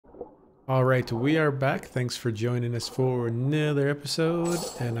Alright, we are back. Thanks for joining us for another episode.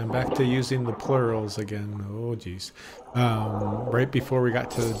 And I'm back to using the plurals again. Oh, geez. Right before we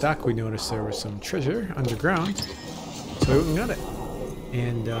got to the dock, we noticed there was some treasure underground. So we went and got it.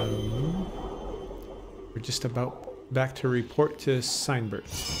 And we're just about back to report to Signbert.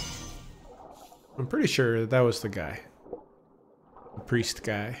 I'm pretty sure that was the guy. The priest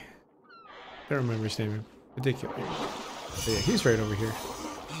guy. I don't remember his name. Ridiculous. But yeah, he's right over here.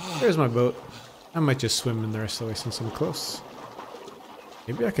 There's my boat. I might just swim in the rest of the way since I'm close.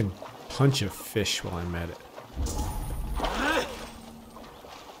 Maybe I can punch a fish while I'm at it.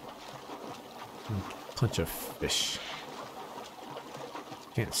 Punch a fish.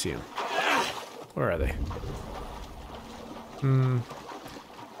 Can't see them. Where are they?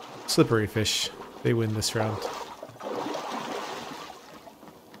 Slippery fish. They win this round.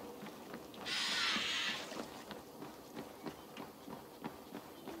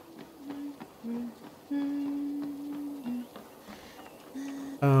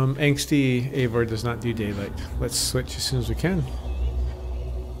 Angsty Eivor does not do daylight. Let's switch as soon as we can.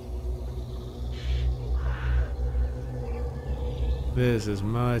 This is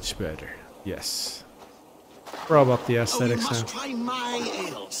much better. Yes. We're all about the aesthetics now. You must try my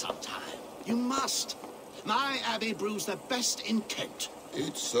ale sometime. You must. My abbey brews the best in Kent.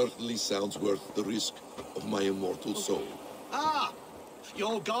 It certainly sounds worth the risk of my immortal soul. Ah,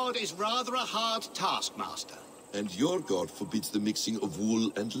 your god is rather a hard taskmaster. And your god forbids the mixing of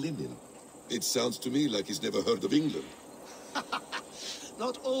wool and linen. It sounds to me like he's never heard of England.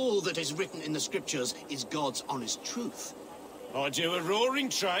 Not all that is written in the scriptures is God's honest truth. I do a roaring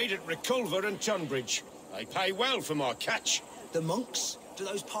trade at Reculver and Tunbridge. I pay well for my catch. The monks? Do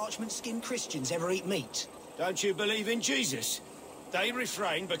those parchment-skinned Christians ever eat meat? Don't you believe in Jesus? They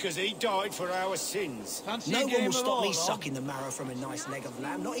refrain because he died for our sins. No one will stop me sucking the marrow from a nice leg of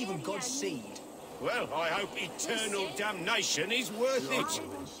lamb, not even God's seed. Well, I hope eternal damnation is worth it.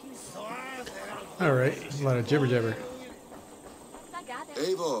 Alright, a lot of jibber jabber.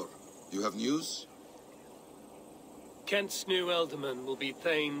 Eivor, you have news? Kent's new ealdorman will be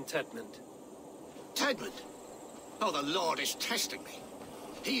Thane Tedmund. Tedmund? Oh, the Lord is testing me.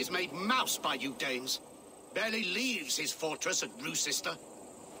 He is made mouse by you Danes. Barely leaves his fortress at Roosister.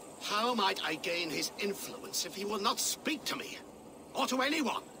 How might I gain his influence if he will not speak to me? Or to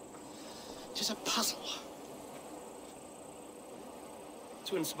anyone? 'Tis a puzzle.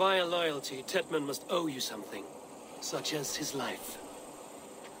 To inspire loyalty, Tedmund must owe you something, such as his life.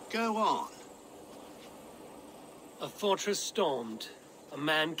 Go on. A fortress stormed, a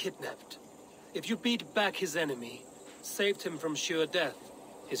man kidnapped. If you beat back his enemy, saved him from sure death,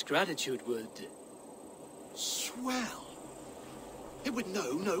 his gratitude would... Swell. It would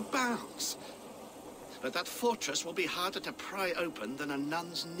know no bounds. But that fortress will be harder to pry open than a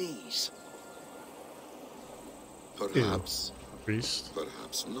nun's knees. Perhaps. Priest.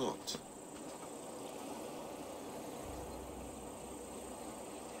 Perhaps not.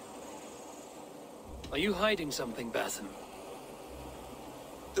 Are you hiding something, Basim?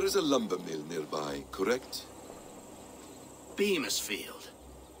 There is a lumber mill nearby, correct? Beamisfield.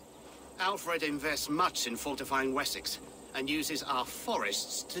 Aelfred invests much in fortifying Wessex, and uses our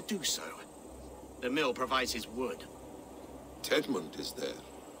forests to do so. The mill provides his wood. Tedmund is there.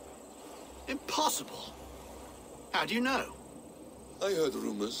 Impossible! How do you know? I heard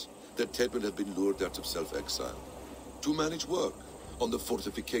rumors that Tedmund had been lured out of self-exile to manage work on the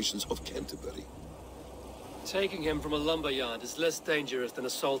fortifications of Canterbury. Taking him from a lumberyard is less dangerous than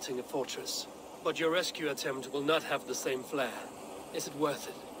assaulting a fortress. But your rescue attempt will not have the same flair. Is it worth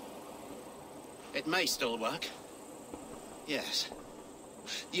it? It may still work. Yes.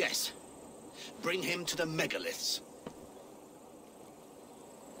 Yes. Bring him to the megaliths.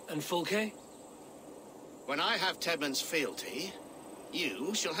 And Fulke? When I have Tedmund's fealty,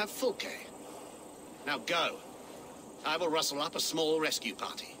 you shall have Fulke. Now go. I will rustle up a small rescue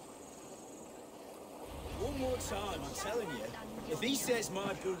party. One more time, I'm telling you. If he says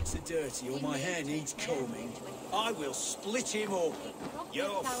my boots are dirty or my hair needs combing, I will split him open.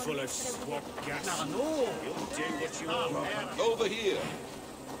 You're full of swamp gas. No. You'll do what you want. Over here!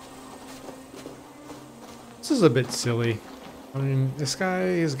 This is a bit silly. I mean, this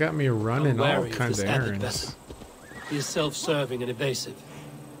guy has got me running all kinds of errands. He is self-serving and evasive.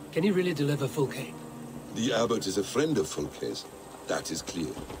 Can he really deliver Fulke? The abbot is a friend of Fulke's. That is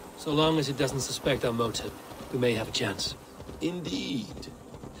clear. So long as he doesn't suspect our motive, we may have a chance. Indeed.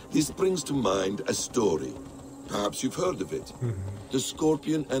 This brings to mind a story. Perhaps you've heard of it. The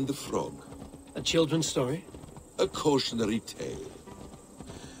Scorpion and the Frog. A children's story? A cautionary tale.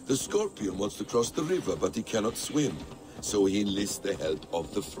 The Scorpion wants to cross the river, but he cannot swim. So he enlists the help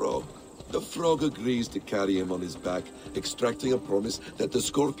of the Frog. The frog agrees to carry him on his back, extracting a promise that the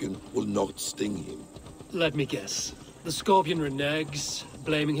scorpion will not sting him. Let me guess. The scorpion reneges,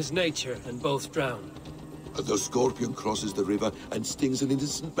 blaming his nature, and both drown. The scorpion crosses the river and stings an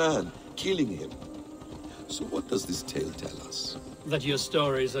innocent man, killing him. So what does this tale tell us? That your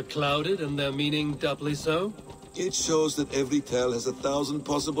stories are clouded and their meaning doubly so? It shows that every tale has 1,000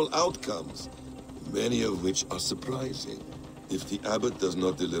 possible outcomes, many of which are surprising. If the abbot does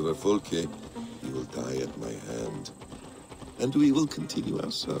not deliver Folke, he will die at my hand. And we will continue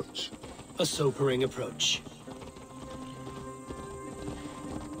our search. A sobering approach.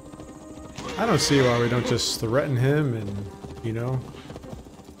 I don't see why we don't just threaten him and, you know,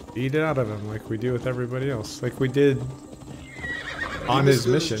 beat it out of him like we do with everybody else. Like we did on his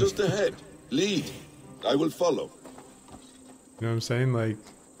mission. Just ahead. Lead. I will follow. You know what I'm saying? Like,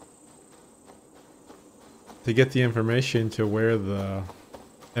 to get the information to where the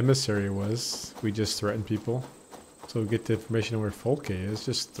emissary was, we just threaten people. So we get the information where Folke is,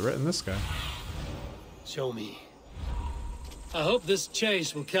 just threaten this guy. Show me. I hope this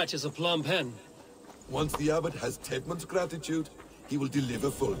chase will catch us a plump hen. Once the abbot has Tedmund's gratitude, he will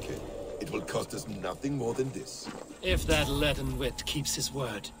deliver Folke. It will cost us nothing more than this. If that leaden wit keeps his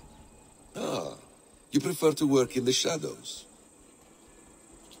word. Ah, you prefer to work in the shadows.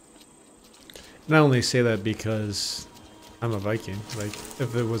 And I only say that because I'm a Viking. Like,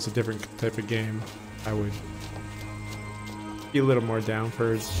 if it was a different type of game, I would be a little more down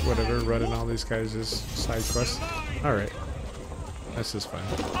for whatever, running all these guys' side quests. Alright. This is fine.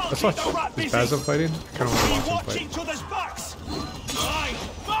 Let's watch. Is Basil fighting? I kind of want to watch him fight.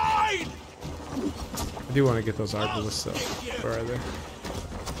 I do want to get those arbalists though. Where are they?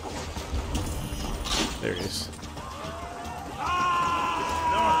 There he is.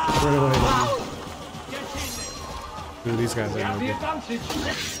 Run away, dude, these guys are no good.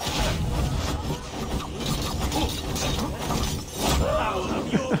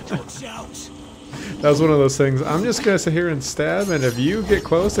 That was one of those things. I'm just gonna sit here and stab, and if you get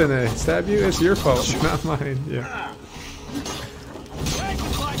close and I stab you, it's your fault, not mine. Yeah.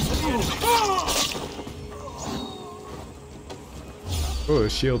 Oh, the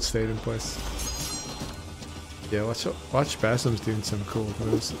shield stayed in place. Yeah, watch Basim's doing some cool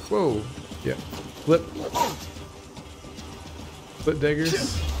moves. Whoa. Yeah. Flip. Flip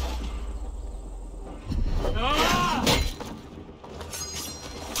daggers.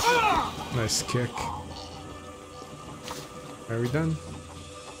 Nice kick. Are we done?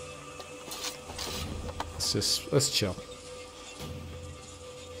 Let's chill.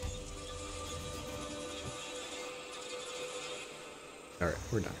 Alright,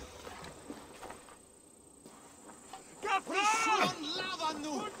 we're done.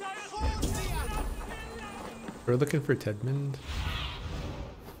 We're looking for Tedmund.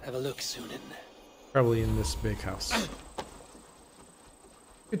 Have a look, Sunan. Probably in this big house.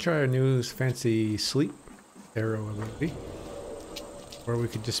 We could try our new fancy sleep arrow ability. Or we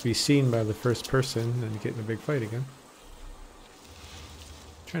could just be seen by the first person and get in a big fight again.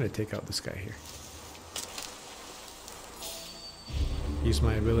 I'm trying to take out this guy here. Use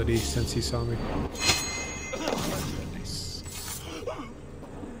my ability since he saw me. Nice.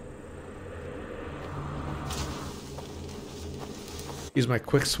 Use my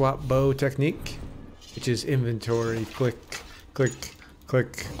quick swap bow technique, which is inventory, click, click,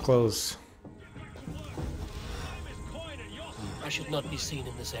 click, close. I should not be seen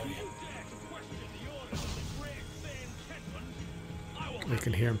in this area. I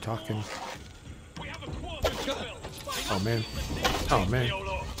can hear him talking. Oh man. Oh man.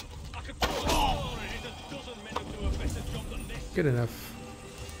 Good enough.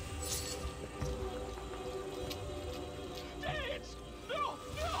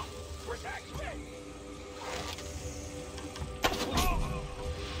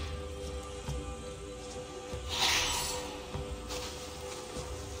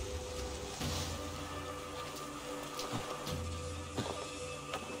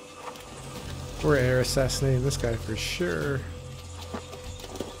 We're air assassinating this guy for sure.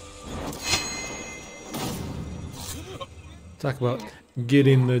 Talk about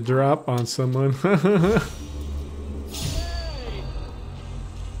getting the drop on someone.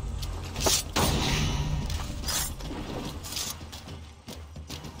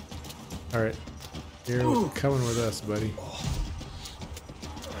 Alright. You're coming with us, buddy.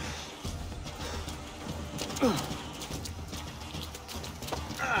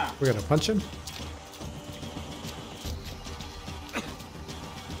 We're gonna punch him.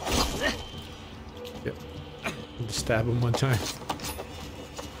 Yep. Just stab him one time.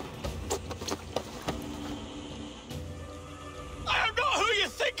 I am not who you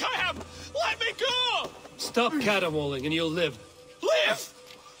think I am! Stop caterwauling and you'll live. Live!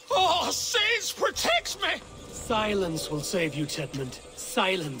 Oh, saints protect me! Silence will save you, Chetmund.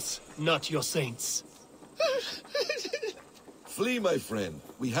 Silence, not your saints. Flee, my friend.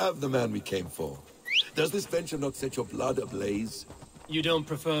 We have the man we came for. Does this venture not set your blood ablaze? You don't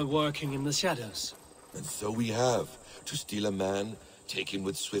prefer working in the shadows? And so we have. To steal a man, take him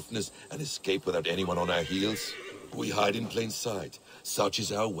with swiftness, and escape without anyone on our heels. We hide in plain sight. Such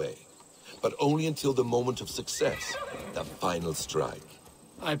is our way. But only until the moment of success. The final strike.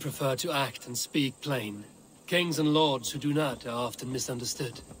 I prefer to act and speak plain. Kings and lords who do not are often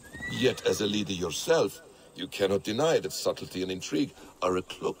misunderstood. Yet as a leader yourself, you cannot deny that subtlety and intrigue are a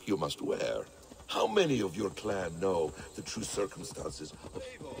cloak you must wear. How many of your clan know the true circumstances of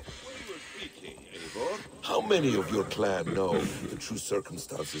Eivor? Eivor? How many of your clan know the true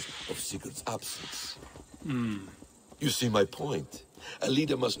circumstances of Sigurd's absence? You see my point. A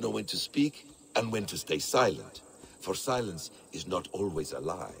leader must know when to speak and when to stay silent. For silence is not always a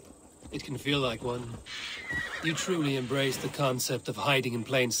lie. It can feel like one. You truly embrace the concept of hiding in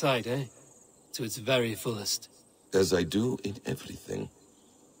plain sight, eh? To its very fullest. As I do in everything.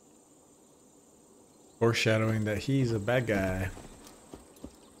 Foreshadowing that he's a bad guy.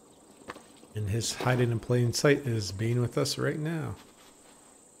 And his hiding in plain sight is being with us right now.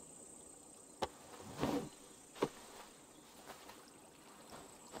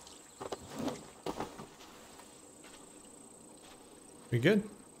 We good?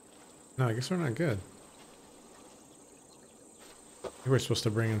 No, I guess we're not good. I think we're supposed to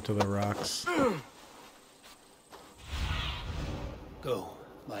bring him to the rocks. Go,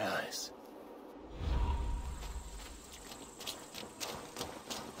 my eyes.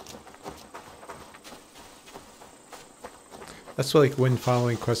 That's like when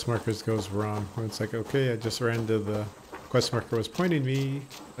following quest markers goes wrong. When it's like, okay, I just ran to the quest marker was pointing me,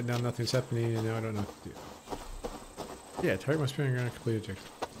 but now nothing's happening and now I don't know what to do. Yeah, target must be on the ground to complete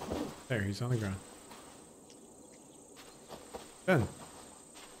objective. There, he's on the ground. Done.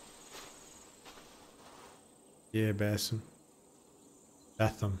 Yeah, Bassam.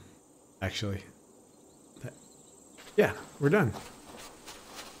 Batham, actually. Yeah, we're done.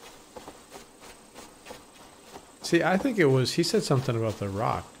 See, I think it was, he said something about the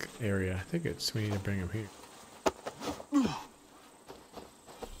rock area. I think it's, we need to bring him here.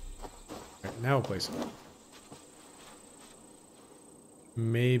 Alright, now we'll place him.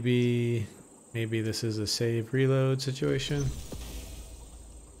 Maybe this is a save reload situation.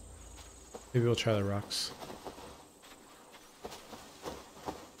 Maybe we'll try the rocks.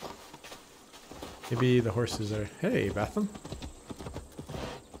 Maybe the horses are, hey, Batham.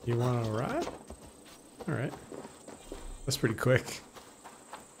 You want to ride? Alright. That's pretty quick.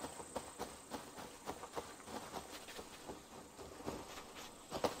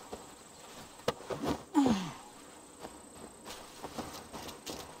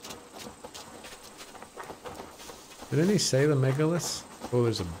 Didn't he say the megaliths? Oh,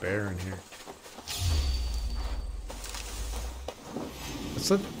 there's a bear in here.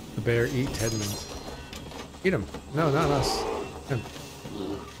 Let's let the bear eat Tedmund. Eat him. No, not us. Him.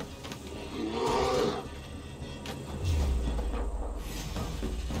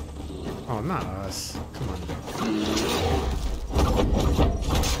 Oh, not us. Come on.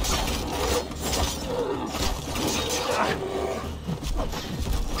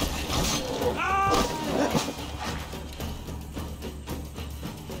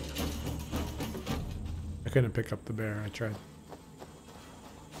 I couldn't pick up the bear. I tried.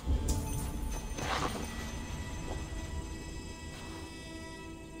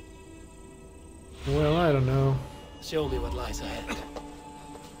 Well, I don't know. Show me what lies ahead.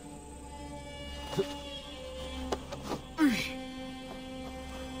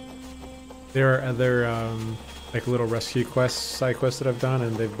 There are other like little rescue quests, side quests that I've done,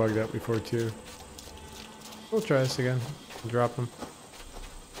 and they've bugged out before too. We'll try this again. Drop them.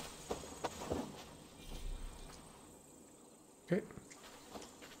 Okay.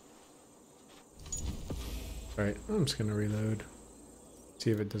 Alright, I'm just gonna reload.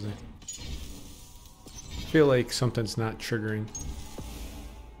 See if it doesn't. I feel like something's not triggering.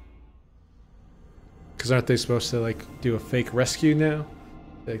 Because aren't they supposed to like do a fake rescue now?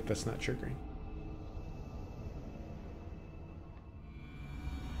 I feel like that's not triggering.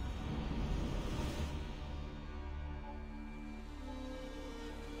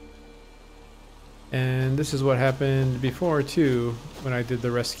 And this is what happened before too, when I did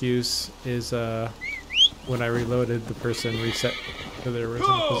the rescues, is when I reloaded, the person reset to their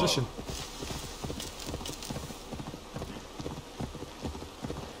original position.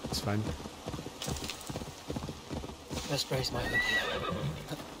 It's fine. Best brace my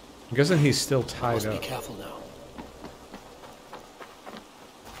hook. I'm guessing he's still tied Must be up. careful now.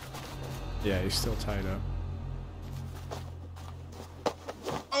 Yeah, he's still tied up.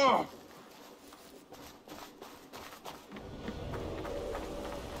 Oh!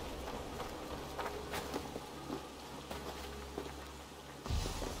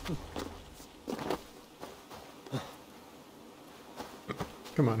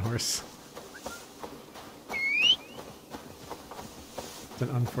 Come on, horse. It's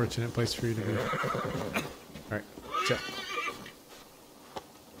an unfortunate place for you to be. Alright, check.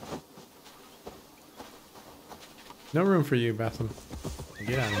 No room for you, Bethlehem.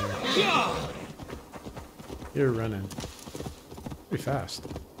 Get out of here. You're running. Pretty fast.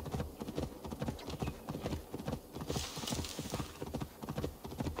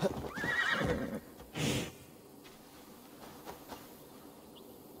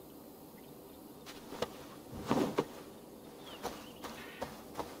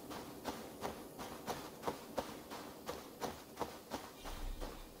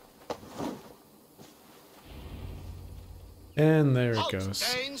 And there it Halt,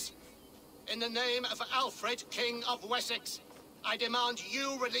 goes. Danes! In the name of Aelfred, King of Wessex, I demand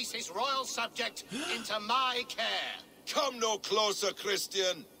you release his royal subject into my care. Come no closer,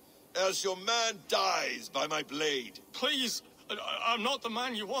 Christian, else your man dies by my blade. Please, I'm not the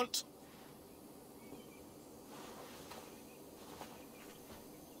man you want.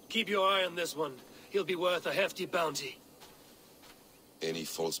 Keep your eye on this one. He'll be worth a hefty bounty. Any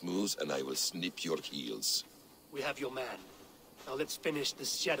false moves and I will snip your heels. We have your man. Now let's finish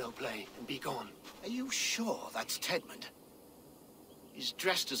this shadow play and be gone. Are you sure that's Tedmund? He's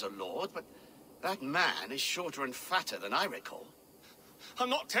dressed as a lord, but that man is shorter and fatter than I recall. I'm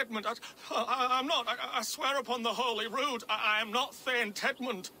not Tedmund. I'm not. I swear upon the Holy Rood, I am not Thane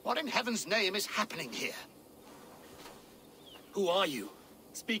Tedmund. What in heaven's name is happening here? Who are you?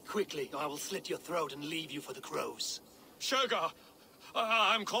 Speak quickly, or I will slit your throat and leave you for the crows. Shergar.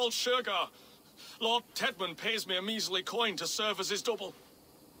 I'm called Shergar. Lord Tedmund pays me a measly coin to serve as his double.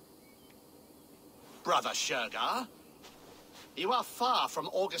 Brother Shergar, you are far from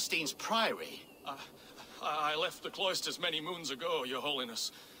Augustine's priory. I left the cloisters many moons ago, Your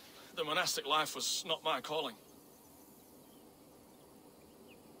Holiness. The monastic life was not my calling.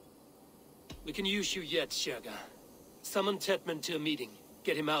 We can use you yet, Shergar. Summon Tedmund to a meeting.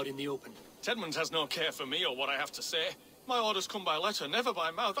 Get him out in the open. Tedmund has no care for me or what I have to say. My orders come by letter, never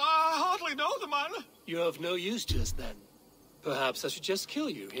by mouth. I hardly know the man. You're of no use to us then. Perhaps I should just kill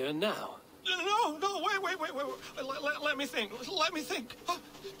you here and now. No, wait. Let me think.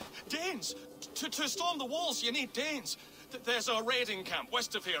 Danes. To storm the walls, you need Danes. There's a raiding camp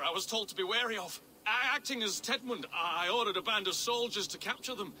west of here I was told to be wary of. Acting as Tedmund, I ordered a band of soldiers to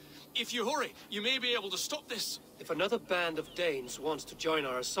capture them. If you hurry, you may be able to stop this. If another band of Danes wants to join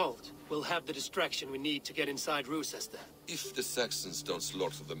our assault, we'll have the distraction we need to get inside Rochester. If the Saxons don't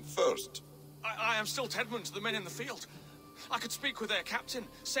slaughter them first. I am still Tedmund to the men in the field. I could speak with their captain,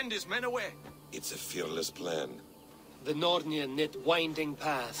 send his men away. It's a fearless plan. The Nordnia knit winding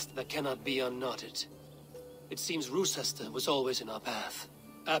paths that cannot be unknotted. It seems Rochester was always in our path.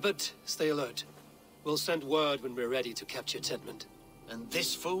 Abbot, stay alert. We'll send word when we're ready to capture Tedmund. And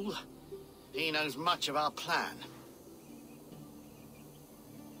this fool? He knows much of our plan.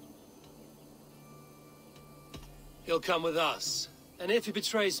 He'll come with us. And if he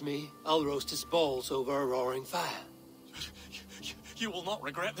betrays me, I'll roast his balls over a roaring fire. You will not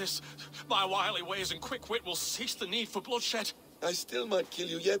regret this. My wily ways and quick wit will cease the need for bloodshed. I still might kill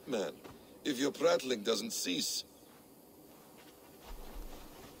you yet, man, if your prattling doesn't cease.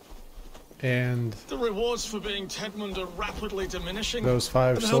 And The rewards for being Tedmund are rapidly diminishing. those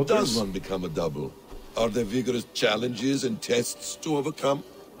 5 And how does soldiers. one become a double? Are there vigorous challenges and tests to overcome?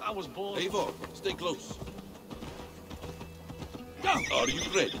 I was born... Eivor, stay close. Are you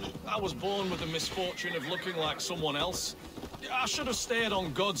ready? I was born with the misfortune of looking like someone else. I should have stayed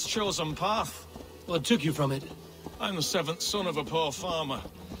on God's chosen path. What took you from it? I'm the 7th son of a poor farmer,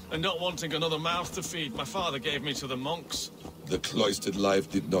 and not wanting another mouth to feed, my father gave me to the monks. The cloistered life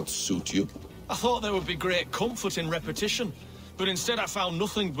did not suit you. I thought there would be great comfort in repetition, but instead I found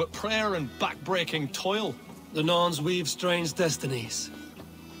nothing but prayer and back-breaking toil. The Norns weave strange destinies.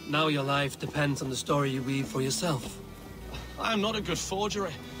 Now your life depends on the story you weave for yourself. I am not a good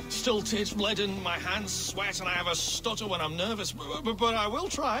forgery. Still tastes leaden, my hands sweat, and I have a stutter when I'm nervous, but I will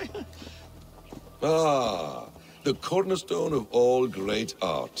try. Ah, the cornerstone of all great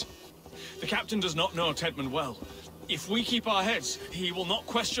art. The captain does not know Tedmund well. If we keep our heads, he will not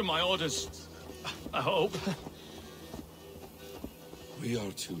question my orders. I hope. We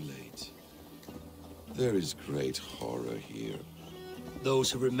are too late. There is great horror here.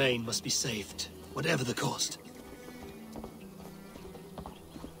 Those who remain must be saved, whatever the cost.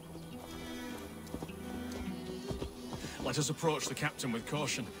 Let us approach the captain with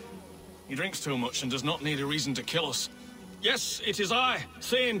caution. He drinks too much and does not need a reason to kill us. Yes, it is I,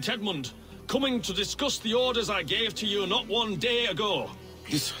 Thane Tedmund, coming to discuss the orders I gave to you not one day ago.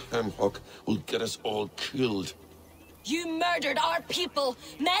 This hamhock will get us all killed. You murdered our people!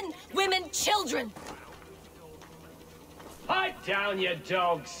 Men, women, children! Pipe down, you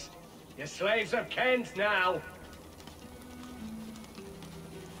dogs! Your slaves are Kent now!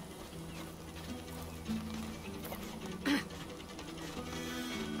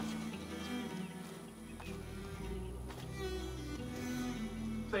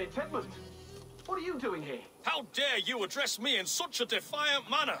 Say, Tedmund, what are you doing here? How dare you address me in such a defiant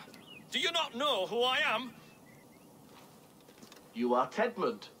manner? Do you not know who I am? You are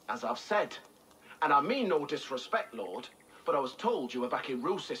Tedmund, as I've said. And I mean no disrespect, Lord, but I was told you were back in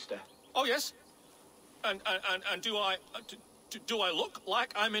Rochester. Oh, yes? And do I look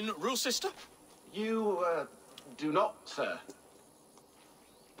like I'm in Rochester? You, do not, sir.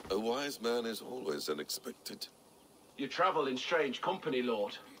 A wise man is always unexpected. You travel in strange company,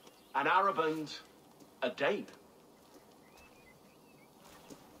 Lord. An Arab and a Dane.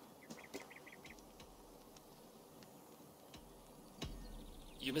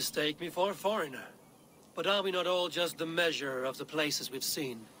 You mistake me for a foreigner. But are we not all just the measure of the places we've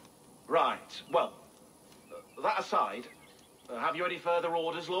seen? Right. Well, that aside, have you any further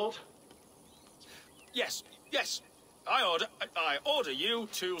orders, Lord? Yes, yes. I order you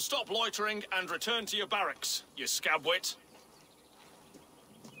to stop loitering and return to your barracks, you scabwit.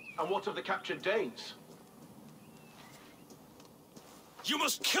 And what of the captured Danes? You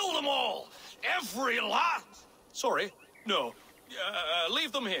must kill them all! Every last! Sorry, no.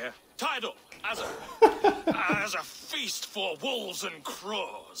 Leave them here, tied up, as a feast for wolves and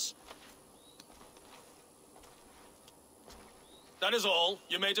crows. That is all.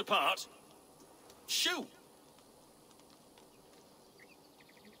 You may depart. Shoo!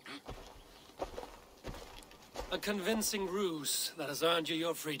 A convincing ruse that has earned you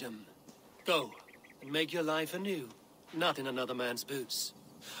your freedom. Go, and make your life anew, not in another man's boots.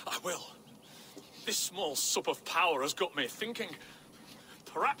 I will. This small sup of power has got me thinking.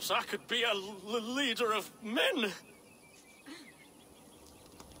 Perhaps I could be a leader of men.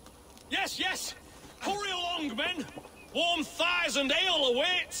 Yes, yes! Hurry along, men! Warm thighs and ale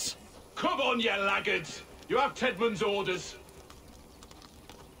awaits! Come on, you laggards! You have Tedmund's orders.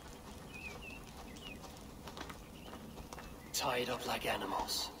 Tied up like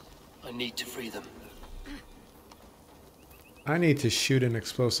animals. I need to free them. I need to shoot an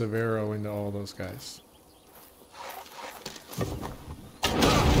explosive arrow into all those guys.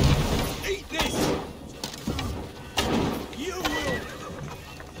 Eat this! You will!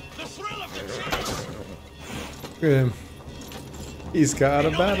 The thrill of the chase! Look at him. He's got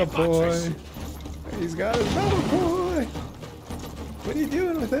a battle boy. He's got his battle boy. What are you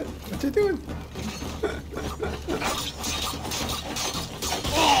doing with it? What you doing?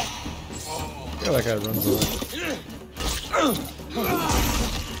 I feel like I runs away.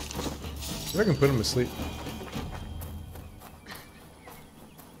 If I can put him to sleep.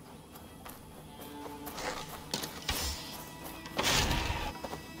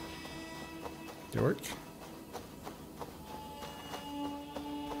 Did it work?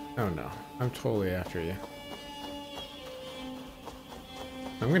 Oh no, I'm totally after you.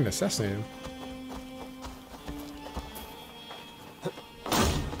 I'm gonna assassinate him.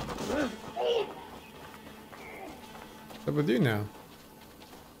 What's up with you now?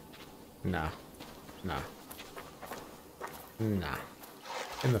 Nah. Nah. Nah.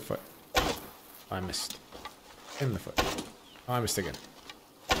 In the foot. Oh, I missed. In the foot. Oh, I missed again.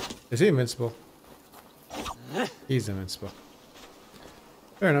 Is he invincible? He's invincible.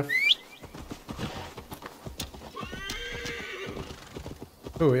 Fair enough.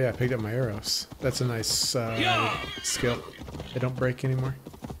 Oh yeah, I picked up my arrows. That's a nice skill. They don't break anymore.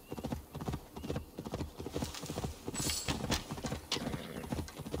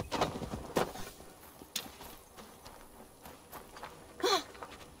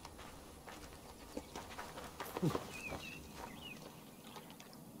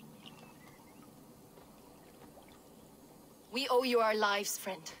 We owe you our lives,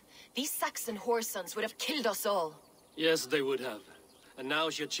 friend. These Saxon whoresons would have killed us all. Yes, they would have. And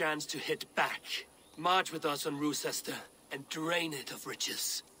now's your chance to hit back. March with us on Rochester and drain it of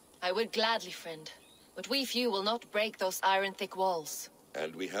riches. I would gladly, friend. But we few will not break those iron-thick walls.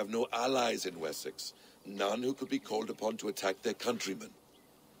 And we have no allies in Wessex. None who could be called upon to attack their countrymen.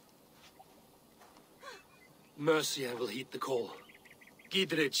 Mercia will heed the call.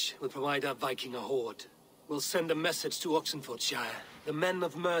 Gidrich will provide our Viking a horde. We'll send a message to Oxenfordshire. The men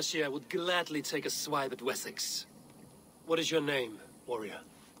of Mercia would gladly take a swipe at Wessex. What is your name, warrior?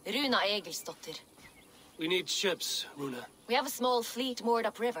 Runa Egilsdotter. We need ships, Runa. We have a small fleet moored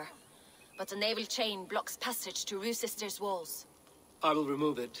upriver, but the naval chain blocks passage to Rusister's walls. I will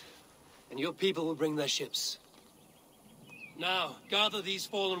remove it, and your people will bring their ships. Now, gather these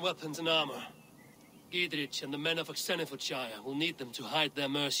fallen weapons and armor. Gidrich and the men of Oxenfordshire will need them to hide their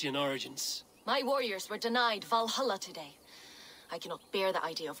Mercian origins. My warriors were denied Valhalla today. I cannot bear the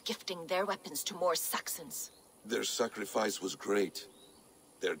idea of gifting their weapons to more Saxons. Their sacrifice was great.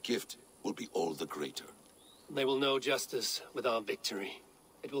 Their gift will be all the greater. They will know justice with our victory.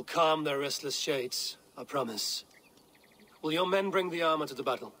 It will calm their restless shades, I promise. Will your men bring the armor to the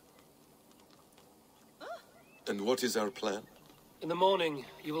battle? And what is our plan? In the morning,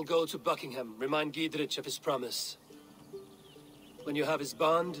 you will go to Buckingham, remind Gidrich of his promise. When you have his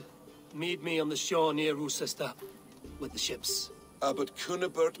bond, meet me on the shore near Rusister with the ships. Abbot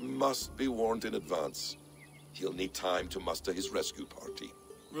Cunibert must be warned in advance. He'll need time to muster his rescue party.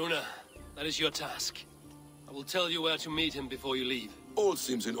 Runa, that is your task. I will tell you where to meet him before you leave. All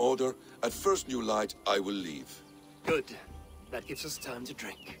seems in order. At first new light, I will leave. Good. That gives us time to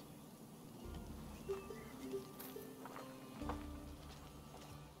drink.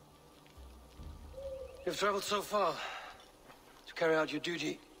 You've traveled so far to carry out your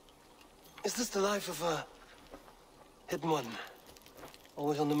duty. Is this the life of a hidden one?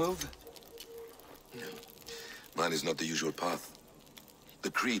 Always on the move? No. Mine is not the usual path. The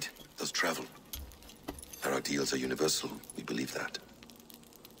Creed does travel. Our ideals are universal. We believe that.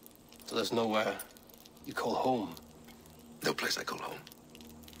 So there's nowhere you call home? No place I call home.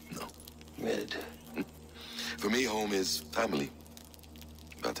 No. Mid. For me, home is family.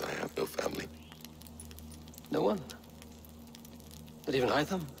 But I have no family. No one? Not even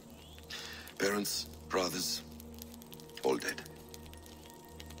Hytham? Parents, brothers, all dead.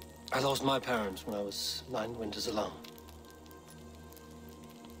 I lost my parents when I was 9 winters alone.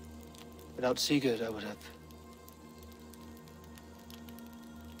 Without Sigurd, I would have...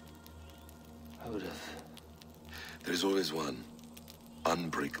 There is always one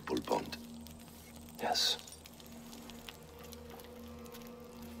unbreakable bond. Yes.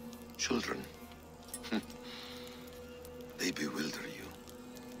 Children. They bewilder you.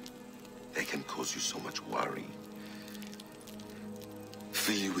 They can cause you so much worry.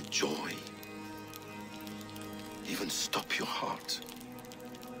 Fill you with joy. Even stop your heart.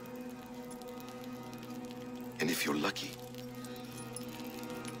 And if you're lucky,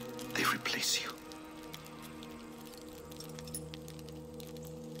 they replace you.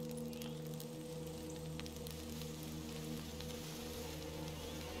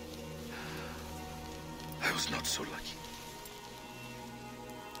 I was not so lucky.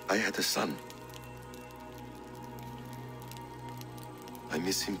 I had a son. I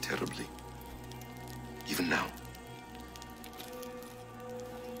miss him terribly. Even now.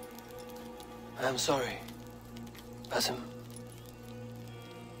 I'm sorry. Basim.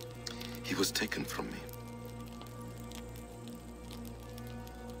 He was taken from me.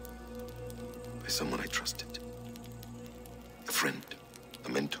 By someone I trusted. A friend. A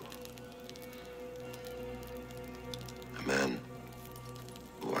mentor. A man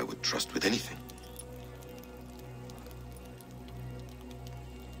who I would trust with anything.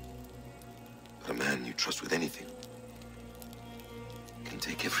 But a man you trust with anything can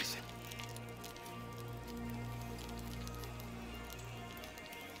take everything.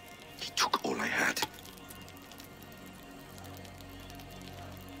 He took all I had.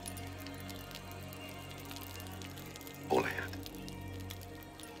 All I had.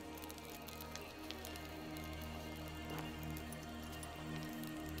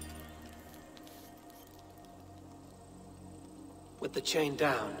 With the chain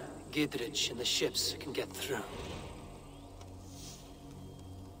down, Gidrich and the ships can get through.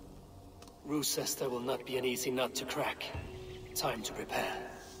 Rusister will not be an easy nut to crack. Time to prepare.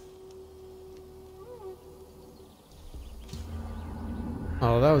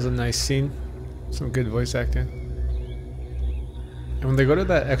 Oh, that was a nice scene. Some good voice acting. And when they go to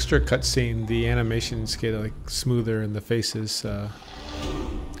that extra cutscene, the animations get like smoother and the faces are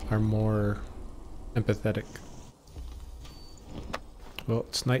more empathetic. Well,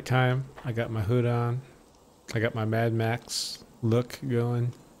 it's nighttime. I got my hood on. I got my Mad Max look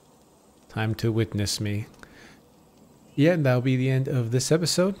going. Time to witness me. Yeah, that'll be the end of this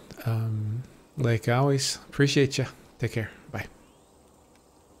episode. Like always, appreciate you. Take care.